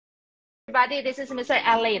everybody. This is Mr.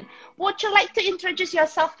 Alain. Would you like to introduce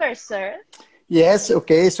yourself first, sir? Yes,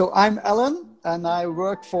 okay. So I'm Alan and I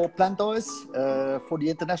work for PlanToys for the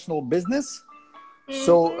international business.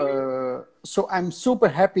 So I'm super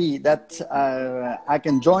happy that I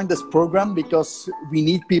can join this program because we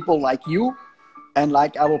need people like you and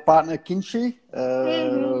like our partner Kinshi.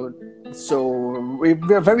 So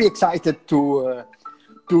we're very excited to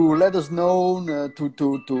let us know,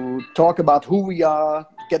 to talk about who we are,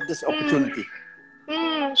 get this opportunity.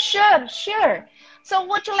 Sure. So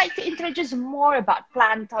would you like to introduce more about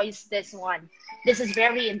PlanToys this one? This is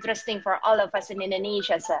very interesting for all of us in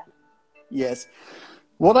Indonesia, sir. Yes.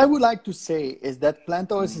 What I would like to say is that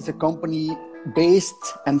PlanToys is a company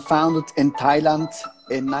based and founded in Thailand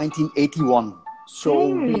in 1981.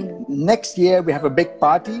 So next year we have a big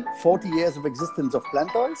party, 40 years of existence of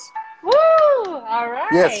PlanToys. Woo! All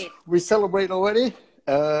right. Yes, we celebrate already.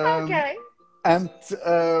 Okay. And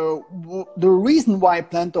the reason why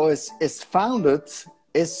PlanToys is founded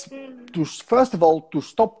is to, first of all, to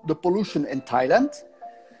stop the pollution in Thailand,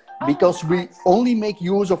 because we only make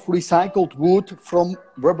use of recycled wood from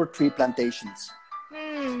rubber tree plantations.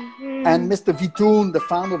 And Mr. Vitoon, the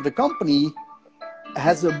founder of the company,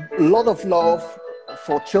 has a lot of love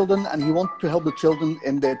for children, and he wants to help the children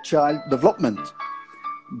in their child development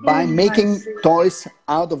by making toys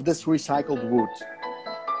out of this recycled wood.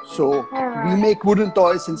 So we make wooden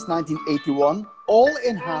toys since 1981, all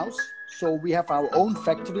in-house. So we have our own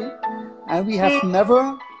factory, and we have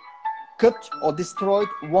never cut or destroyed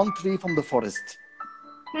one tree from the forest.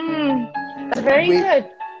 That's very good.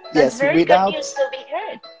 That's very good news to be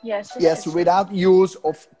heard. Yes, without use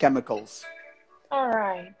of chemicals. All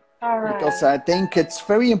right. Because I think it's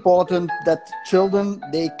very important that children,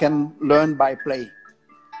 they can learn by play.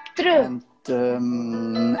 True.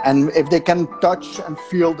 And if they can touch and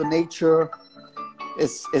feel the nature,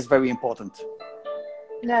 is very important.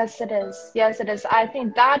 Yes, it is. I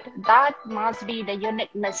think that must be the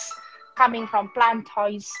uniqueness coming from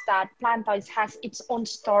PlanToys, that PlanToys has its own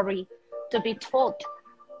story to be told.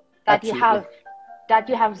 That you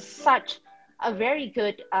have such a very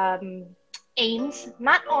good aims,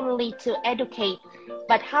 not only to educate,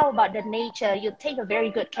 but how about the nature? You take a very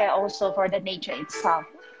good care also for the nature itself.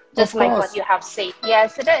 Just like what you have said.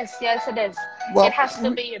 Yes, it is. Well, it has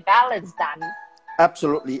to be a balance done.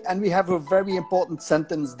 Absolutely. And we have a very important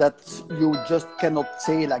sentence that you just cannot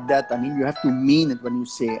say like that. I mean, you have to mean it when you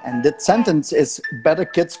say it. And that sentence is better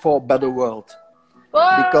kids for a better world.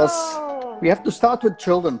 Whoa. Because we have to start with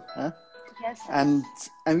children. Huh? Yes. And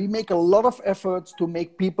we make a lot of efforts to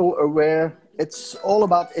make people aware. It's all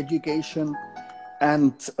about education.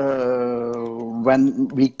 And when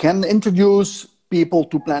we can introduce people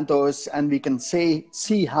to PlanToys and we can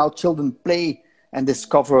see how children play and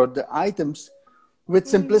discover the items with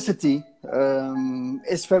simplicity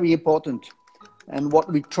is very important. And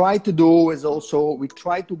what we try to do is also we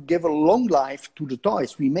try to give a long life to the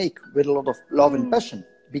toys we make with a lot of love and passion,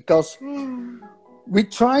 because we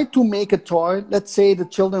try to make a toy. Let's say the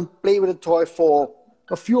children play with a toy for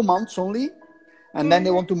a few months only, and then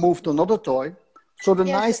they want to move to another toy. So the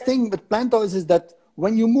nice thing with PlanToys is that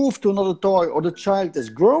when you move to another toy or the child is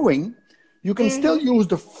growing, you can still use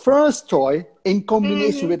the first toy in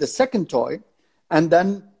combination with the second toy, and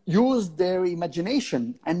then use their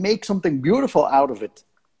imagination and make something beautiful out of it.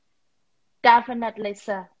 Definitely,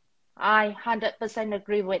 sir. I 100%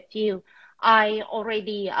 agree with you. I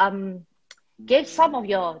already gave some of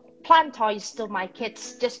your PlanToys to my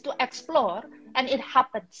kids just to explore, and it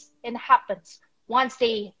happens. Once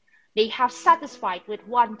they have satisfied with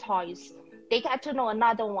one toys, they get to know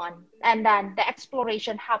another one, and then the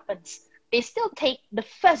exploration happens. They still take the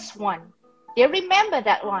first one. They remember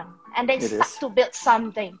that one, and they start to build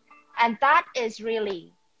something. And that is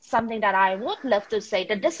really something that I would love to say.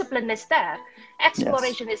 The discipline is there,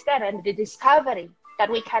 exploration is there, and the discovery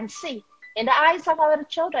that we can see in the eyes of our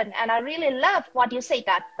children. And I really love what you say,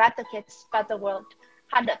 that better kids, better world.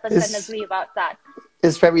 100% agree about that.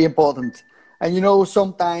 It's very important. And you know,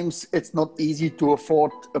 sometimes it's not easy to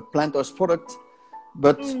afford a PlanToys product,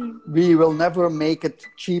 but we will never make it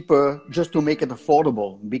cheaper just to make it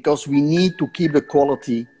affordable, because we need to keep the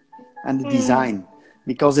quality and the design,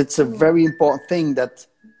 because it's a very important thing that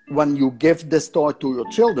when you give this toy to your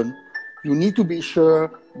children, you need to be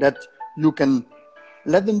sure that you can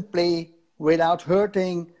let them play without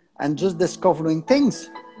hurting and just discovering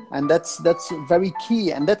things. And that's very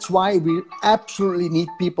key. And that's why we absolutely need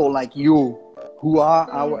people like you, who are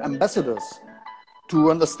our ambassadors, to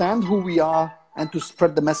understand who we are and to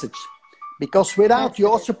spread the message. Because without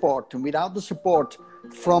your support and without the support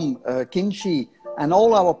from Kinshi and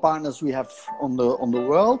all our partners we have on the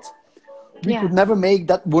world, we Yeah. could never make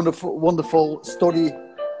that wonderful, wonderful story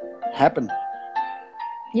happen.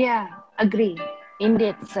 Yeah. Agree.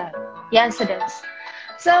 Indeed, sir. Yes, it is.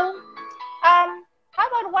 So, how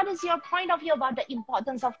about what is your point of view about the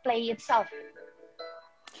importance of play itself?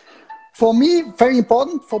 For me, very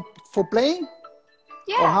important for playing,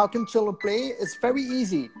 or Yeah. how can children play, is very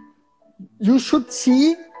easy. You should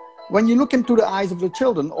see, when you look into the eyes of the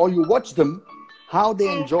children or you watch them, how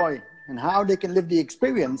they Mm, enjoy and how they can live the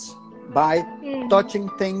experience by mm, touching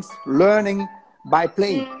things, learning by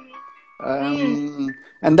play. mm, mm, Um,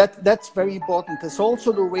 and that's very important. It's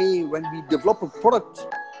also the way when we develop a product,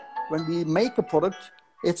 when we make a product,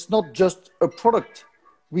 it's not just a product.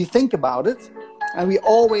 We think about it, and we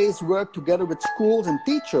always work together with schools and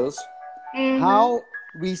teachers mm-hmm. how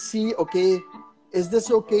we see, okay, is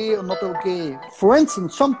this okay or not okay? For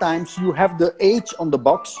instance, sometimes you have the age on the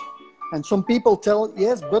box, and some people tell,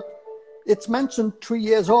 yes, but it's mentioned 3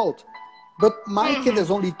 years old. But my kid is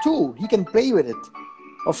Mm-hmm. only 2, he can play with it.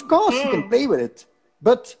 Of course, he can Mm, play with it.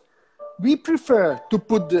 But we prefer to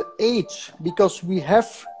put the age because we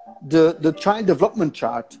have the child development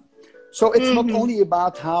chart. So it's not mm-hmm. only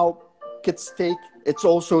about how kids take, it's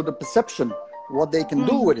also the perception, what they can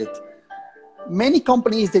do Mm-hmm. with it. Many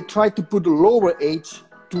companies, they try to put a lower age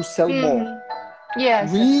to sell more. Mm-hmm.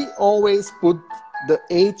 Yes, sir. We always put the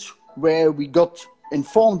age where we got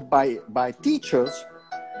informed by teachers,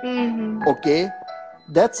 Mm-hmm. okay,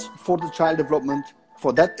 that's for the child development.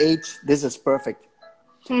 For that age, this is perfect.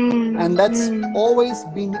 And that's Mm-hmm. always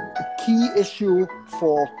been a key issue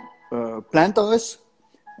for PlanToys,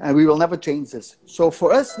 and we will never change this. So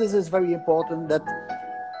for us, this is very important that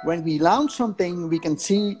when we launch something, we can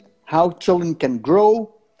see how children can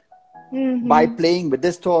grow by Mm-hmm. playing with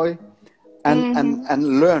this toy Mm-hmm.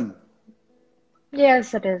 and learn.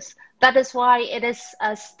 Yes, it is. That is why it is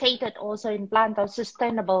stated also in Planto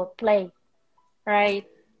sustainable play, right?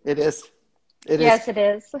 It is. It is. Yes, it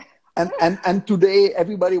is. And today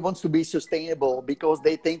everybody wants to be sustainable because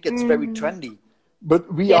they think it's very Mm-hmm. trendy. But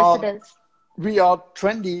Yes, it is. we are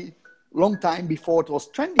trendy long time before it was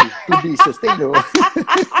trendy to be sustainable.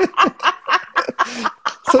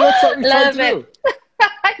 So that's what we try to Love it. do.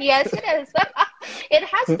 Yes, it is. It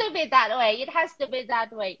has to be that way. It has to be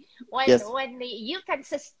that way. Yes, When you can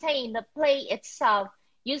sustain the play itself,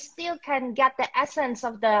 you still can get the essence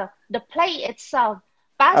of the play itself.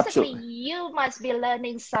 Basically, absolutely. you must be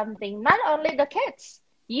learning something, not only the kids,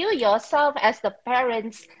 you yourself as the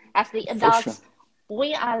parents, as the For sure. adults,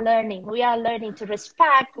 we are learning. We are learning to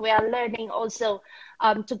respect. We are learning also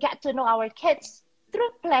to get to know our kids through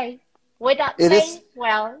play. Without It is. play,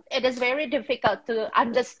 well, it is very difficult to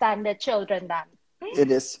understand the children then.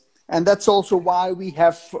 It is. And that's also why we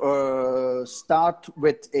have start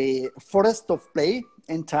with a forest of play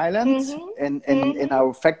in Thailand, Mm-hmm. in Mm-hmm.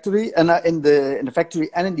 our factory, and in the factory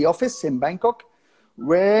and in the office in Bangkok,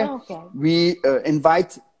 where Okay. we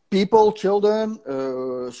invite people, children,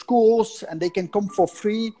 schools, and they can come for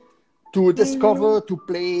free to Mm-hmm. discover, to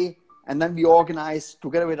play, and then we organize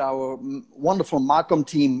together with our wonderful Markham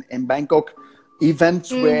team in Bangkok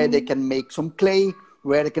events where they Mm-hmm. can make some clay,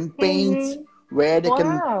 where they can paint, Mm-hmm. where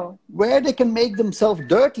Wow. they can make themselves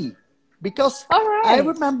dirty. Because All I right.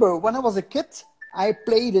 remember when I was a kid, I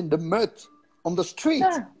played in the mud on the street,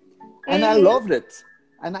 Huh. and I Mm-hmm. loved it.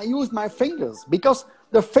 And I used my fingers because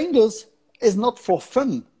the fingers is not for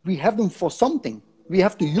fun. We have them for something. We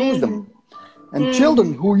have to use them. Mm-hmm. And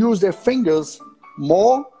children Mm-hmm. who use their fingers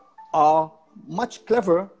more are much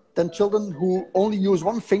cleverer than children who only use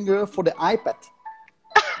one finger for the iPad.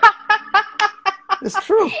 It's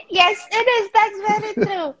true. Yes, it is. That's very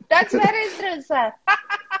true. That's very true, sir.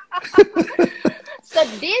 So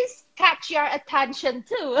this catch your attention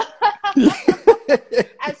too, Yes.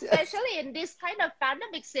 especially in this kind of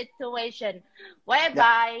pandemic situation, Yeah.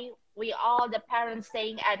 whereby we all the parents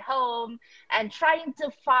staying at home and trying to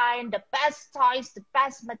find the best toys, the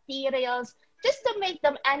best materials, just to make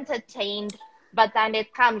them entertained. But then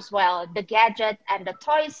it comes, well, the gadget and the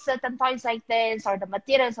toys, certain toys like this, or the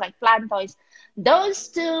materials like plant toys. Those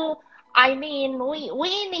two, I mean,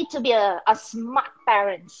 we need to be a smart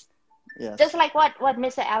parents, just Yes. like what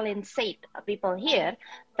Mr. Allen said, people here,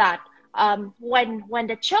 that when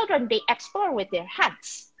the children they explore with their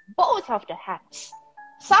hands, both of the hands,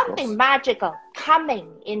 Of something course. magical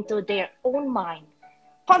coming into their own mind,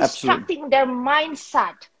 Absolutely. constructing their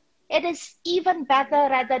mindset. It is even better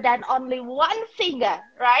rather than only one finger,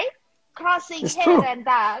 right? Crossing It's here true. and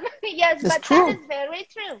that. Yes, It's but that true. is very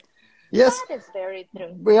true. Yes. That is very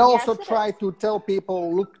true. We also Yes, it try is. to tell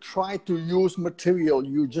people, look, try to use material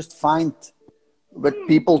you just find what Mm,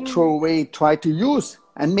 people throw mm, away, try to use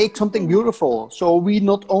and make something mm, beautiful. So we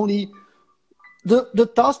not only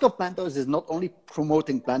The task of PlanToys is not only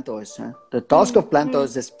promoting PlanToys. The task Mm, of mm,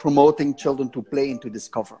 PlanToys is promoting children to play and to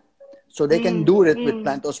discover. So they can mm, do it with mm,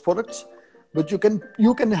 PlanToys products, but you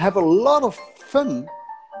can have a lot of fun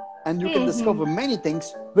and you can mm, discover many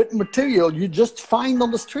things with material you just find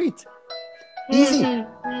on the street. Easy.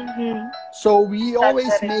 mm. So we That's always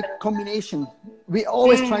very make true. combination. We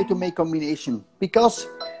always try to Mm, make combination because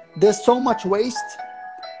there's so much waste,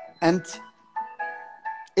 and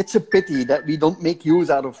it's a pity that we don't make use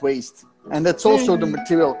out of waste. And that's also the mm,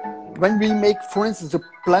 material. When we make, for instance, a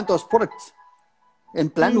PlanToys product in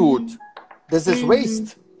plywood, mm, this is mm,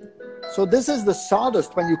 waste. So this is the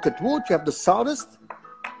sawdust. When you cut wood, you have the sawdust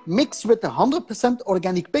mixed with 100%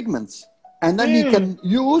 organic pigments. And then mm.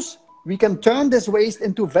 we can turn this waste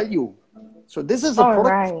into value. So this is a All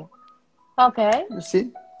product, right. Okay. you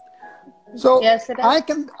see. So Yes, it is.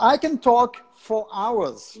 I can talk for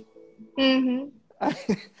hours Mm-hmm.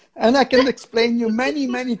 and I can explain you many,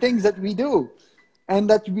 many things that we do and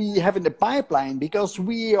that we have in the pipeline because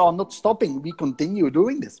we are not stopping. We continue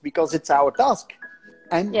doing this because it's our task.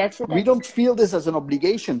 And Yes, it we is. don't feel this as an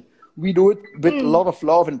obligation. We do it with a Mm, lot of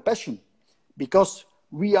love and passion because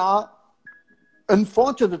we are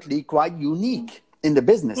unfortunately quite unique in the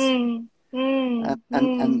business. mm, mm,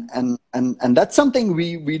 And, mm, and that's something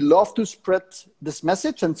we love to spread this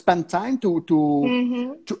message and spend time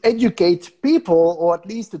mm-hmm. to educate people, or at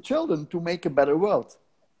least the children, to make a better world.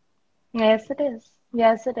 Yes, it is.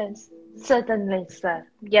 Yes, it is. Certainly, sir.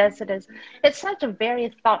 Yes, it is. It's such a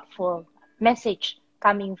very thoughtful message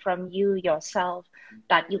coming from you yourself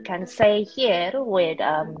that you can say here with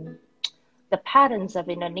the parents of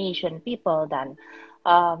Indonesian people then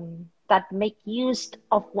that make use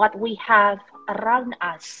of what we have around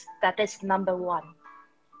us. That is number one.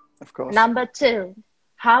 Of course. Number two,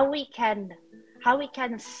 how we can how we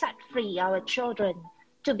can set free our children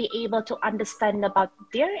to be able to understand about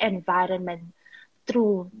their environment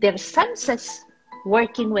through their senses,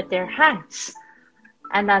 working with their hands,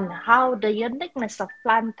 and then how the uniqueness of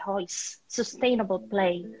plant toys, sustainable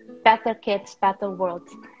play, better kids, better world,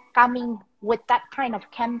 coming with that kind of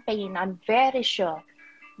campaign, I'm very sure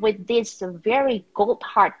with this very gold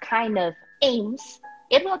heart kind of aims,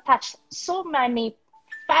 it will touch so many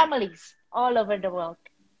families all over the world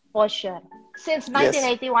for sure. Since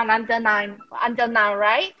Yes. 1981 until now,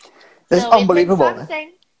 right? It's So it means unbelievable. Eh?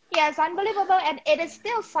 something. Yes, unbelievable, and it is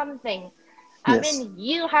still something. I Yes. mean,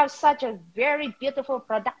 you have such a very beautiful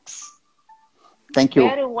products, Thank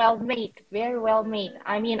you. very well made, very well made.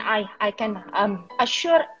 I mean, I can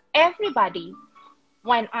assure everybody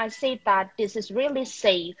when I say that this is really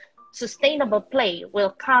safe, sustainable play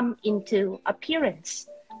will come into appearance.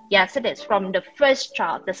 Yes, it is from the first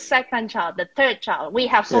child, the second child, the third child. We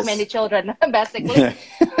have so many Yes. children, basically.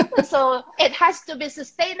 So it has to be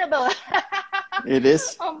sustainable. It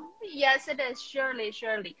is. Yes, it is. Surely,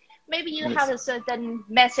 surely. Maybe you have Yes. a certain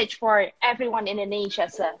message for everyone in Indonesia,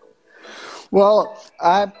 sir. Well,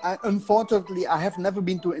 unfortunately, I have never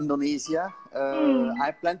been to Indonesia. Mm,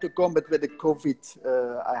 I plan to come, but with the COVID,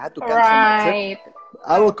 I had to cancel my trip. right.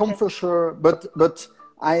 I will come Okay. for sure, but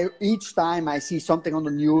I each time I see something on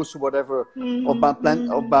the news, whatever, Mm-hmm,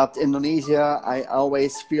 mm-hmm, about Indonesia, I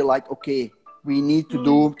always feel like, okay, we need to mm,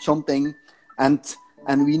 do something,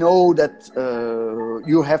 and we know that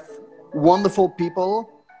you have wonderful people,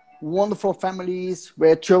 wonderful families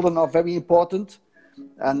where children are very important,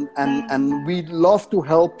 and mm, we love to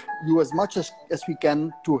help you as much as we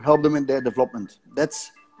can to help them in their development.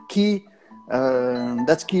 That's key.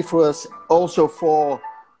 That's key for us. Also for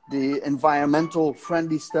the environmental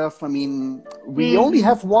friendly stuff. I mean, we only mm-hmm.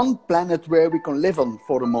 have one planet where we can live on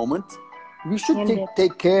for the moment. We should Indeed.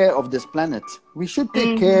 take care of this planet. We should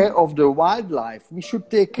take Mm-hmm, care of the wildlife. We should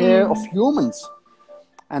take care of mm-hmm, humans.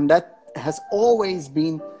 And that has always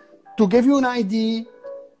been, to give you an idea,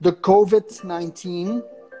 the COVID-19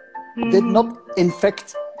 did not mm-hmm,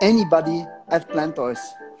 infect anybody at PlanToys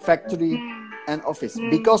factory and office,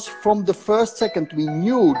 because from the first second we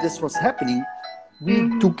knew this was happening, we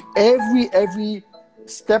mm-hmm, took every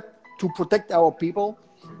step to protect our people.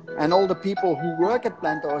 And all the people who work at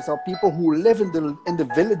PlanToys are people who live in the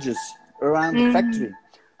villages around the mm-hmm, factory,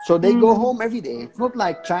 so they go mm-hmm, home every day. It's not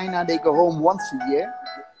like China, they go home once a year.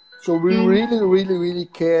 So we mm-hmm, really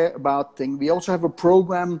care about things. We also have a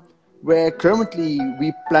program where currently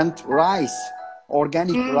we plant rice,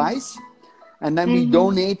 organic mm-hmm, rice, and then we mm-hmm.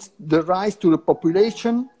 donate the rice to the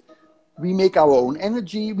population. We make our own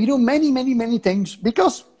energy. We do many things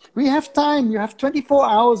because we have time. You have 24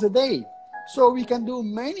 hours a day. So we can do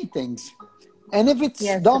many things. And if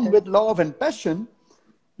it's Yes, it done is. with love and passion,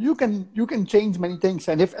 you can change many things.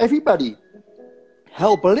 And if everybody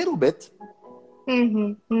help a little bit,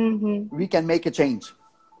 Mm-hmm. Mm-hmm. we can make a change.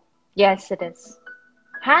 Yes, it is.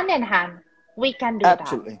 Hand in hand, we can do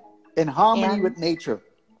that. Absolutely. In harmony And with nature.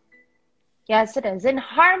 yes, it is in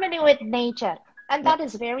harmony with nature. And Yeah. that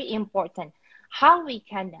is very important. How we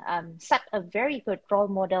can set a very good role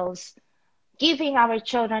models, giving our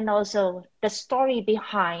children also the story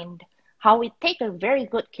behind how we take a very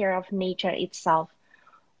good care of nature itself.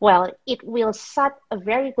 Well, it will set a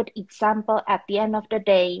very good example at the end of the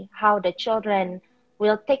day how the children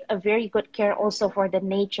will take a very good care also for the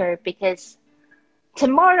nature because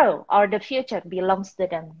tomorrow or the future belongs to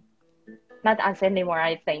them, not us anymore,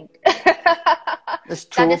 I think. It's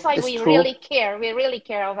That true. is why It's we true. really care. We really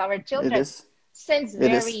care of our It children is. since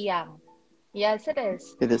It very is. young. Yes, it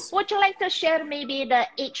is. It is. Would you like to share maybe the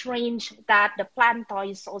age range that the plant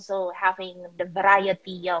toys also having the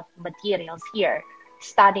variety of materials here,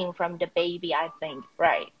 starting from the baby, I think,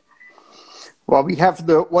 right? Well, we have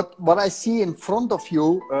the what I see in front of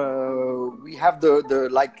you. We have the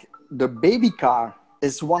like the baby car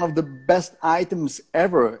is one of the best items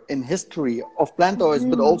ever in history of plant toys,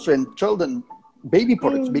 but Mm, also in children baby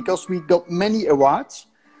products mm, because we got many awards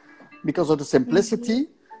because of the mm-hmm, simplicity.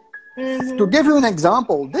 To mm-hmm, give you an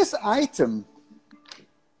example, this item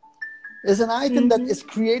is an item that mm-hmm, is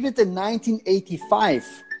created in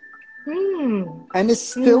 1985 mm, and is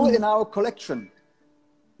still mm. in our collection.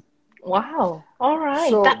 Wow. All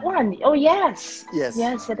right. That So, one. Oh, yes.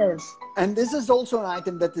 yes. Yes, it is. And this is also an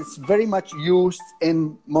item that is very much used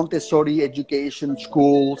in Montessori education,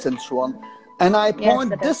 schools, and so on. And I Yes,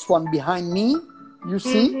 point it this is. one behind me, you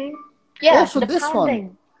see, Mm-hmm. Yeah, also the this one.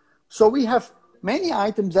 pounding. So we have many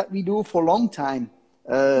items that we do for a long time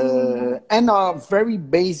Mm, and are very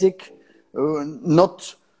basic.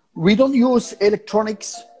 Not we don't use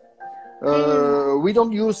electronics. mm, We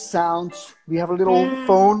don't use sounds. We have a little mm,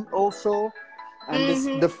 phone also, and this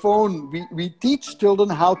mm-hmm, the phone we teach children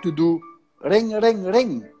how to do ring ring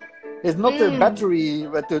ring. It's not a mm. battery,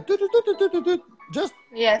 but just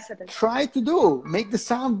Yes, it is. try to do make the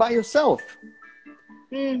sound by yourself.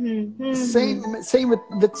 Mm-hmm, mm-hmm, Same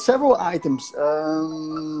with several items.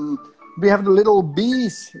 We have the little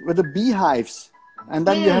bees with the beehives, and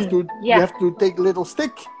then mm. you Yeah, have to take a little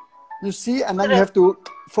stick, you see, and then you true. have to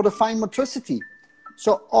for the fine motricity.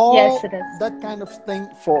 So Yes, all it is. that kind of thing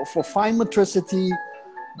for fine motricity.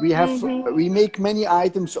 Mm-hmm, We make many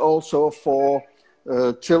items also for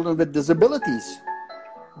children with disabilities.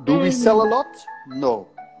 Do we sell a mm-hmm, lot? No.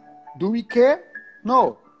 Do we care?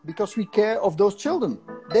 No, because we care of those children.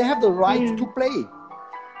 They have the right to mm, play.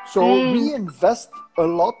 So mm, we invest a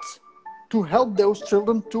lot to help those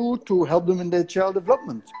children too, to help them in their child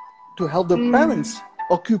development, to help the mm, parents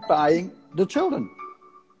occupying the children.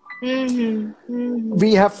 mm-hmm, mm-hmm,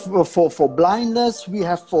 We have for blindness, we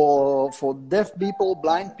have for deaf people,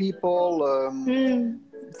 blind people, mm,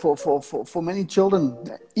 for many children.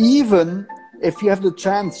 Even if you have the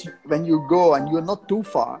chance when you go and you're not too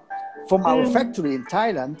far from our mm, factory in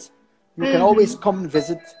Thailand, you can always mm-hmm, come and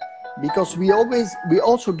visit because we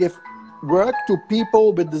also give work to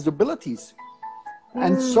people with disabilities.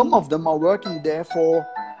 And some mm. of them are working there for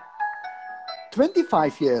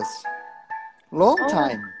 25 years, long Oh,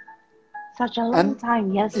 time. such a long And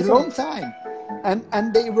time. Yes, a it long is. time.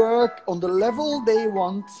 And they work on the level they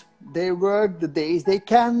want. They work the days they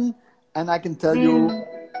can. And I can tell you, Mm.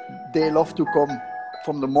 they love to come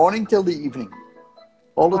from the morning till the evening,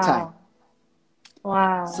 all the time. Wow.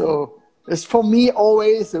 Wow. So it's for me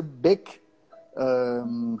always a big,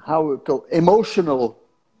 how we call emotional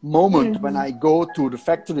moment when Mm-hmm, I go to the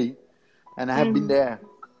factory, and I have been mm-hmm, there.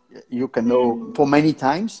 You can know mm. for many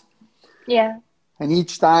times, Yeah. and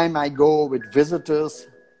each time I go with visitors,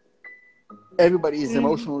 everybody is Mm-hmm,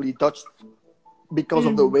 emotionally touched because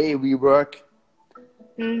of the mm-hmm, way we work.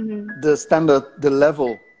 mm-hmm, The standard, the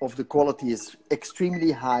level of the quality is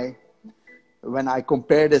extremely high. When I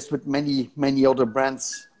compare this with many other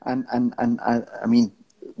brands, I mean,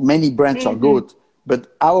 many brands are mm-hmm, good,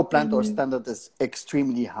 but our plant or mm-hmm, standard is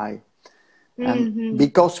extremely high. And mm-hmm.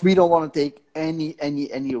 because we don't want to take any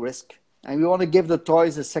risk, and we want to give the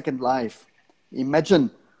toys a second life.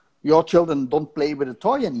 Imagine your children don't play with a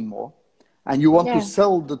toy anymore, and you want to Yeah.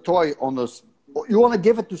 sell the toy on a, you want to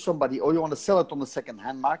give it to somebody, or you want to sell it on the second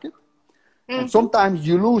hand market. And Mm-hmm. sometimes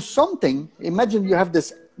you lose something. Imagine you have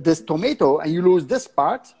this tomato and you lose this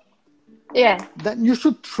part, Yeah. then you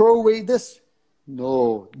should throw away this.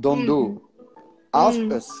 No, don't Mm-hmm. do. Ask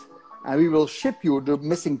Mm. us, and we will ship you the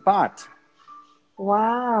missing part.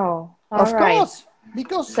 Wow. All Of right. course,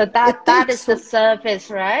 because So it that is takes. the service,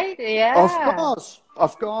 right? Yeah.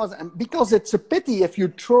 Of course, and because it's a pity if you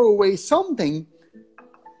throw away something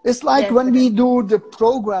It's like Yes, when it we is. do the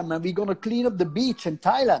program and we're going to clean up the beach in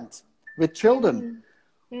Thailand with children. Mm,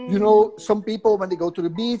 You mm, know, some people, when they go to the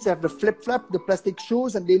beach, they have the flip flap, the plastic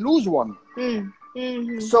shoes, and they lose one. mm,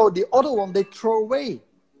 mm, So the other one they throw away.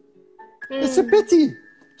 It's a mm, pity.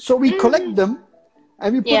 So we collect mm. them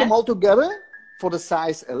and we put them Yeah. all together for the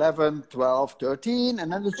size 11, 12, 13,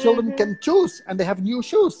 and then the children Mm-hmm. can choose and they have new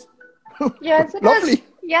shoes. Yes, it is. Lovely.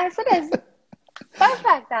 Yes, it is.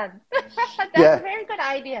 Perfect then. That's a Yeah, very good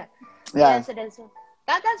idea. yeah, Yes, it is.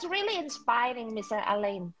 That's really inspiring, Mr.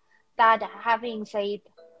 Alain. That having said,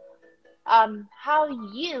 how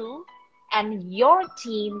you and your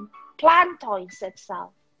team plan toys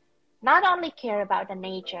itself not only care about the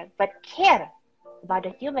nature, but care about the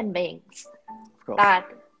human beings. of course. That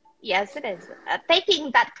yes, it is.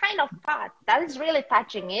 Taking that kind of path, that is really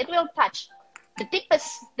touching. It will touch the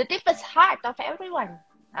deepest heart of everyone.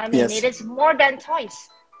 I mean, it Yes, is more than toys.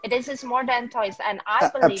 Is more than toys, and I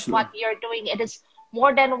believe what absolutely. you're doing, it is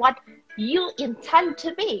more than what you intend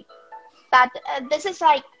to be. That this is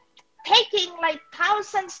like taking like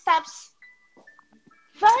 1,000 steps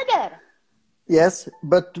further. Yes,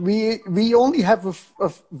 but we only have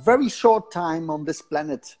a very short time on this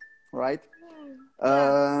planet, right?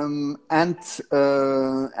 Yeah. And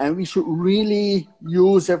we should really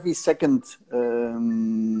use every second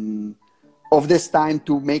of this time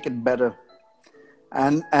to make it better.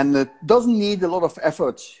 And it doesn't need a lot of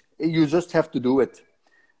effort. You just have to do it.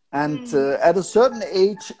 And Mm, at a certain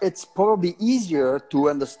age, it's probably easier to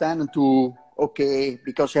understand and to okay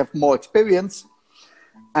because you have more experience.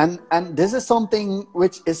 And this is something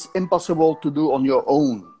which is impossible to do on your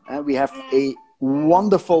own. We have mm, a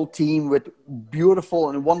wonderful team with beautiful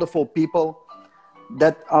and wonderful people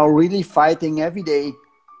that are really fighting every day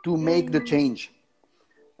to make the mm, change.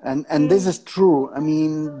 And this is mm, true. I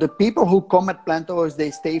mean, the people who come at PlanToys,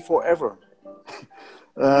 they stay forever.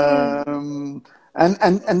 mm, Um,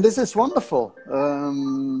 and this is wonderful.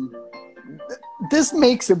 This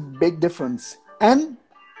makes a big difference. And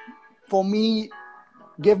for me,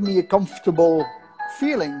 give me a comfortable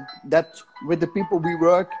feeling that with the people we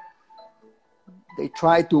work, they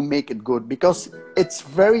try to make it good because it's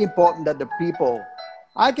very important that the people.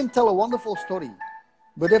 I can tell a wonderful story,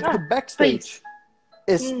 but if the ah, please. backstage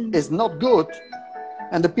is Mm, is not good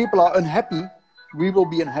and the people are unhappy, we will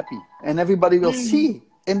be unhappy, and everybody will mm, see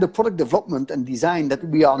in the product development and design that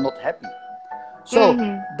we are not happy. So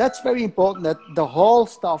mm, that's very important that the whole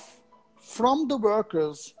staff, from the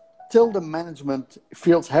workers till the management,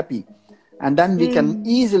 feels happy. And then we can mm,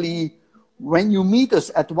 easily, when you meet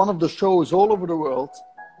us at one of the shows all over the world,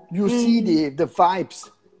 you see mm, the vibes.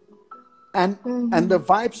 And, and the mm,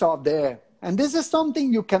 vibes are there. And this is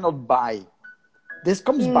something you cannot buy. This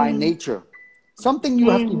comes by mm, nature. Something you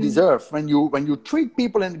have to mm, deserve. When you treat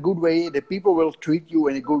people in a good way, the people will treat you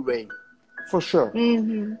in a good way. For sure.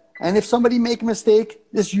 mm, And if somebody make a mistake,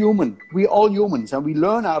 it's human. We all humans and we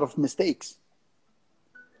learn out of mistakes.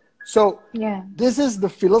 So yeah. this is the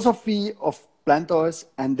philosophy of PlanToys,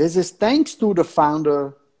 and this is thanks to the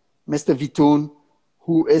founder, Mr. Vitoon,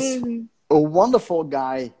 who is Mm, a wonderful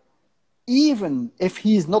guy, even if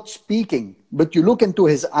he's not speaking, but you look into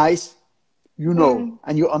his eyes, you know, mm,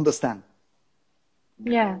 and you understand.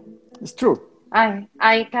 yeah. It's true.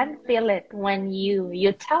 I can feel it when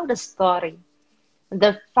you tell the story,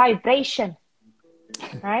 the vibration,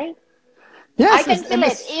 right? I Yes, can feel and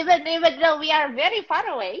it, this, even though we are very far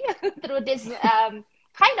away through this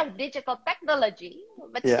kind of digital technology,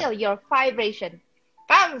 but yeah. still your vibration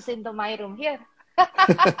comes into my room here.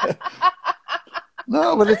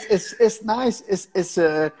 No, but it's nice.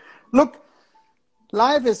 Look,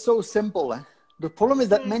 life is so simple. Eh? The problem is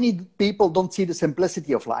that Hmm, many people don't see the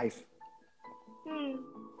simplicity of life. hmm.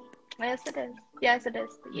 Yes, it is. Yes, it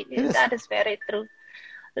is. It is. That is very true.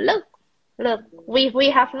 Look, look, we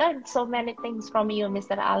have learned so many things from you,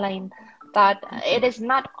 Mr. Alain, that it is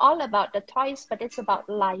not all about the toys, but it's about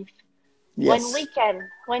life. Yes,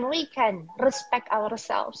 When we can respect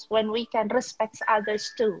ourselves, when we can respect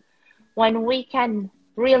others too, when we can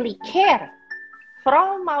really care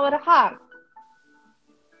from our heart,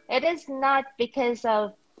 it is not because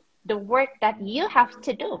of the work that you have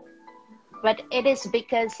to do, but it is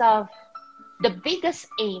because of the biggest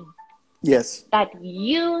aim yes, that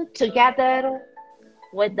you together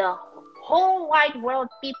with the whole wide world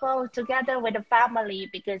people together with the family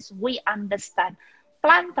because we understand.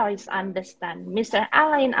 Plantoys understand. Mr.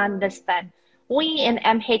 Alain understand. We in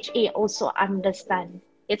MHA also understand.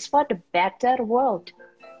 It's for the better world.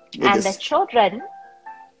 it And the is. children,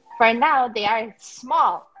 for now, they are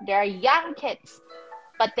small. They are young kids,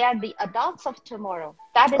 but they are the adults of tomorrow.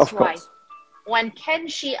 That is Of why course. when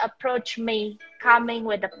Kenshi approached me coming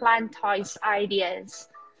with the PlanToys ideas,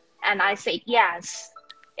 and I said yes,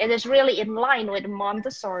 it is really in line with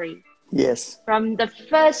Montessori. Yes. From the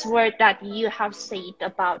first word that you have said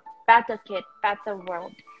about better kid, better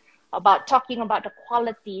world, about talking about the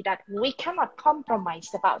quality that we cannot compromise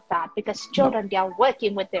about that because No. children, they are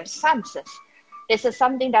working with their senses. This is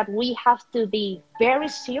something that we have to be very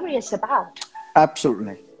serious about.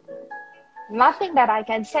 Absolutely. Nothing that I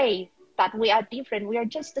can say that we are different. We are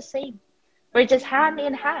just the same. We're just hand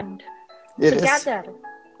in hand It is. together,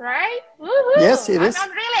 right? Yes, Woohoo! it I'm, is.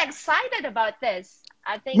 I'm really excited about this.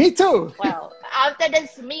 I think, Me too. well, after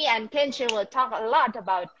this, me and Kenshi will talk a lot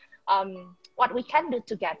about what we can do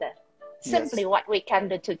together. Simply Yes. what we can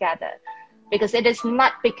do together. Because it is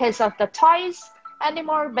not because of the toys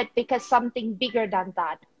anymore, but because something bigger than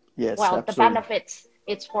that. Yes, Well, the absolutely. benefits,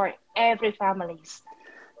 it's for every families.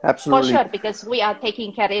 For Absolutely. sure, because we are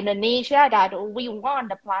taking care in Indonesia that we want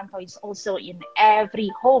the PlanToys also in every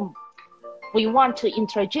home. We want to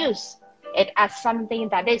introduce it as something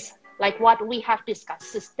that is like what we have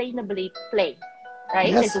discussed, sustainably play,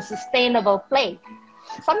 right? It's Yes. a sustainable play,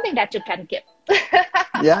 something that you can give.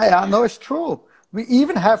 Yeah, yeah, no, it's true. We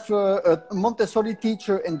even have a Montessori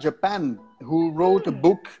teacher in Japan who wrote a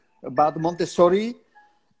book about Montessori,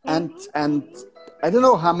 and I don't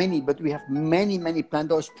know how many, but we have many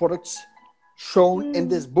PlanToys products shown in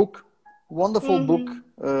this book. Wonderful book.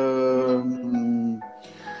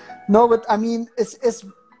 No, but I mean, it's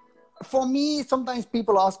for me. Sometimes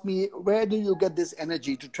people ask me, where do you get this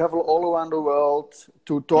energy to travel all around the world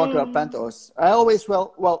to talk about PlanToys? I always,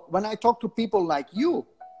 well, when I talk to people like you,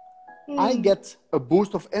 I get a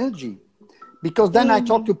boost of energy because then I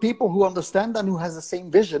talk to people who understand and who has the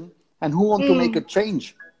same vision and who want to make a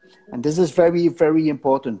change. And this is very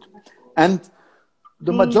important. And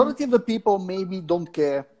the majority of the people maybe don't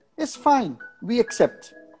care. It's fine. We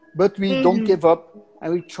accept, but we don't give up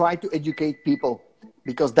and we try to educate people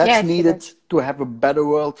because that's Yes, it needed is. to have a better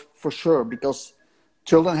world for sure. Because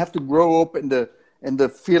children have to grow up in the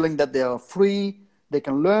feeling that they are free, they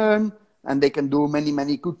can learn, and they can do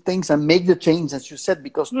many good things and make the change, as you said.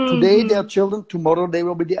 Because today they are children, tomorrow they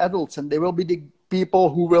will be the adults, and they will be the people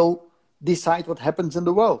who will decide what happens in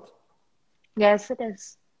the world. Yes, it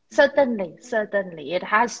is. Certainly, certainly. It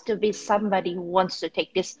has to be somebody who wants to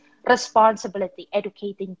take this responsibility,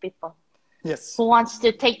 educating people, Yes, who wants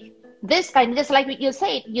to take this kind, just like you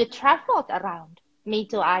said, you traveled around. Me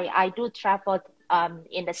too. I do travel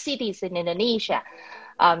in the cities in Indonesia,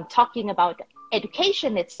 talking about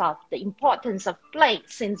education itself, the importance of play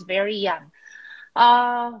since very young.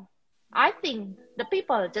 Uh, I think the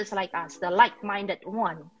people just like us, the like-minded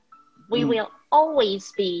one, we will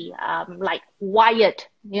always be like wired,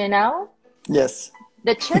 you know? yes,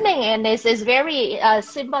 The tuning in is very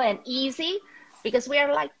simple and easy because we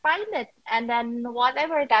are like-minded. And then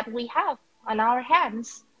whatever that we have on our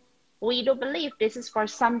hands, we do believe this is for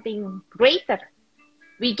something greater.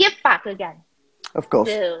 We give back again of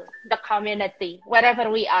course. to the community, wherever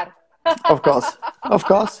we are. Of course, of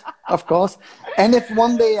course, of course. And if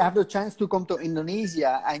one day I have the chance to come to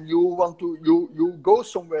Indonesia and you want to you go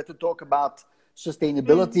somewhere to talk about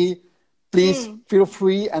Mm, sustainability, please mm. feel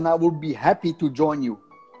free, and I will be happy to join you.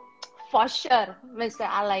 For sure, Mr.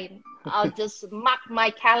 Alain. I'll just mark my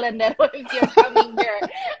calendar if you're coming here.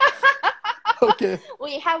 Okay.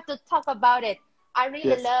 We have to talk about it. I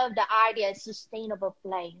really Yes. love the idea of sustainable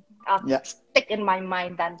play. Yeah. Stick in my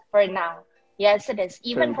mind then for now. Yes, it is,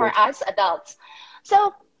 even Very for good. us adults.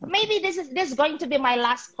 So Okay. maybe this is going to be my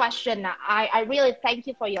last question. I really thank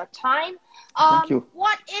you for your time. Thank you.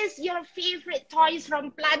 What is your favorite toys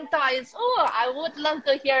from Plant Toys? Oh, I would love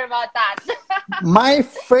to hear about that. My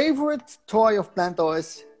favorite toy of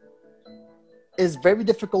PlanToys is very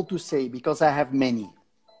difficult to say because I have many.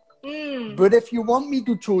 Mm, But if you want me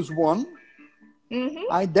to choose one, mm-hmm,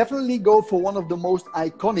 I definitely go for one of the most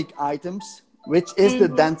iconic items, which is the mm-hmm.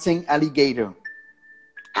 dancing alligator.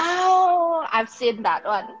 Oh, I've seen that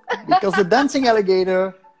one. Because the dancing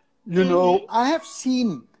alligator, Mm-hmm, I have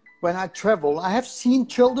seen when I travel, I have seen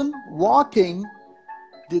children walking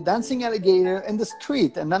the dancing alligator in the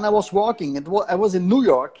street. And then I was walking, I was in New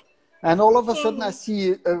York, and all of a sudden I mm-hmm,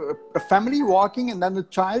 see a family walking and then a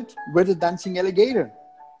child with a dancing alligator.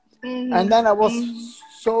 And mm-hmm, then I was mm-hmm,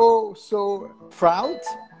 so proud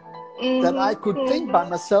that I mm-hmm, could think by mm-hmm.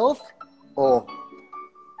 myself, oh,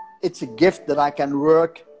 it's a gift that I can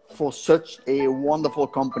work for such a wonderful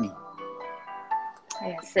company.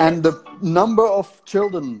 Yes, it And is. the number of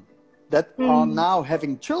children that are Mm-hmm, now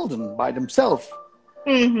having children by themselves,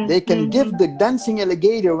 mm-hmm, they can give mm-hmm, the dancing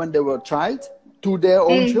alligator when they were a child to their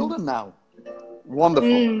own mm-hmm, children now.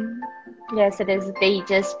 Wonderful. mm-hmm. Yes, it is. They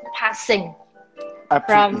just passing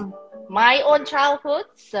Absolutely. from my own childhood.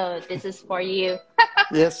 So this is for you.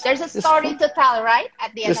 Yes, There's a it's story true. to tell, right?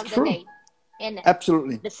 At the end It's of the true. day. In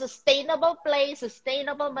Absolutely. the sustainable place,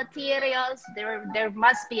 sustainable materials, there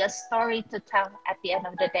must be a story to tell at the end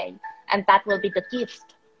of the day. And that will be the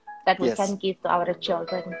gift that we Yes. can give to our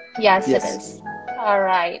children. Yes, it Yes. is. All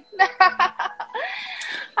right.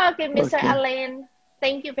 Okay, Mr. Okay. Alain,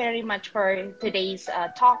 thank you very much for today's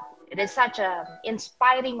talk. It is such an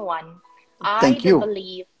inspiring one. I Thank do you.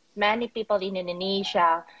 believe many people in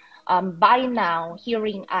Indonesia, by now,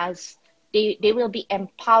 hearing us, they will be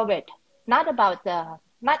empowered, not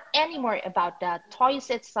anymore about the toys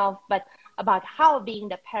itself, but about how being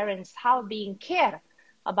the parents, how being care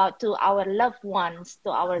about to our loved ones, to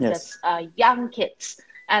our Yes. young kids,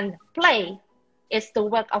 and play is the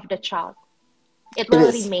work of the child. It It will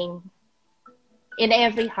is. remain in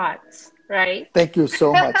every heart, right? Thank you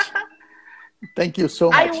so much. Thank you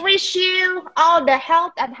so I much. wish you all the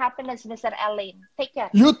health and happiness, Mr. Elaine. Take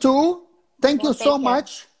care. You too. Thank you Well, so take care.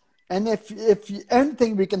 much. And if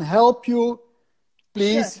anything we can help you,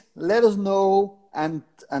 Sure. please let us know. And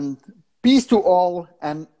peace to all.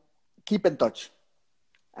 And keep in touch.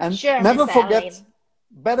 And Sure, never Mr. forget, Elaine.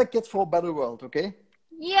 better kids for a better world. Okay.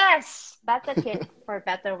 Yes, better kid for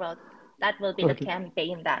better world. That will be the Okay.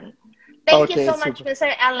 campaign then. Thank you Okay. so much, Super.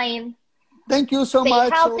 Mr. Elaine. Thank you so Stay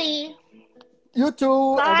much. healthy. You too.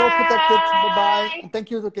 Well protected. Bye bye. Bye. And thank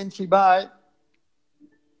you to Kenshi. Bye.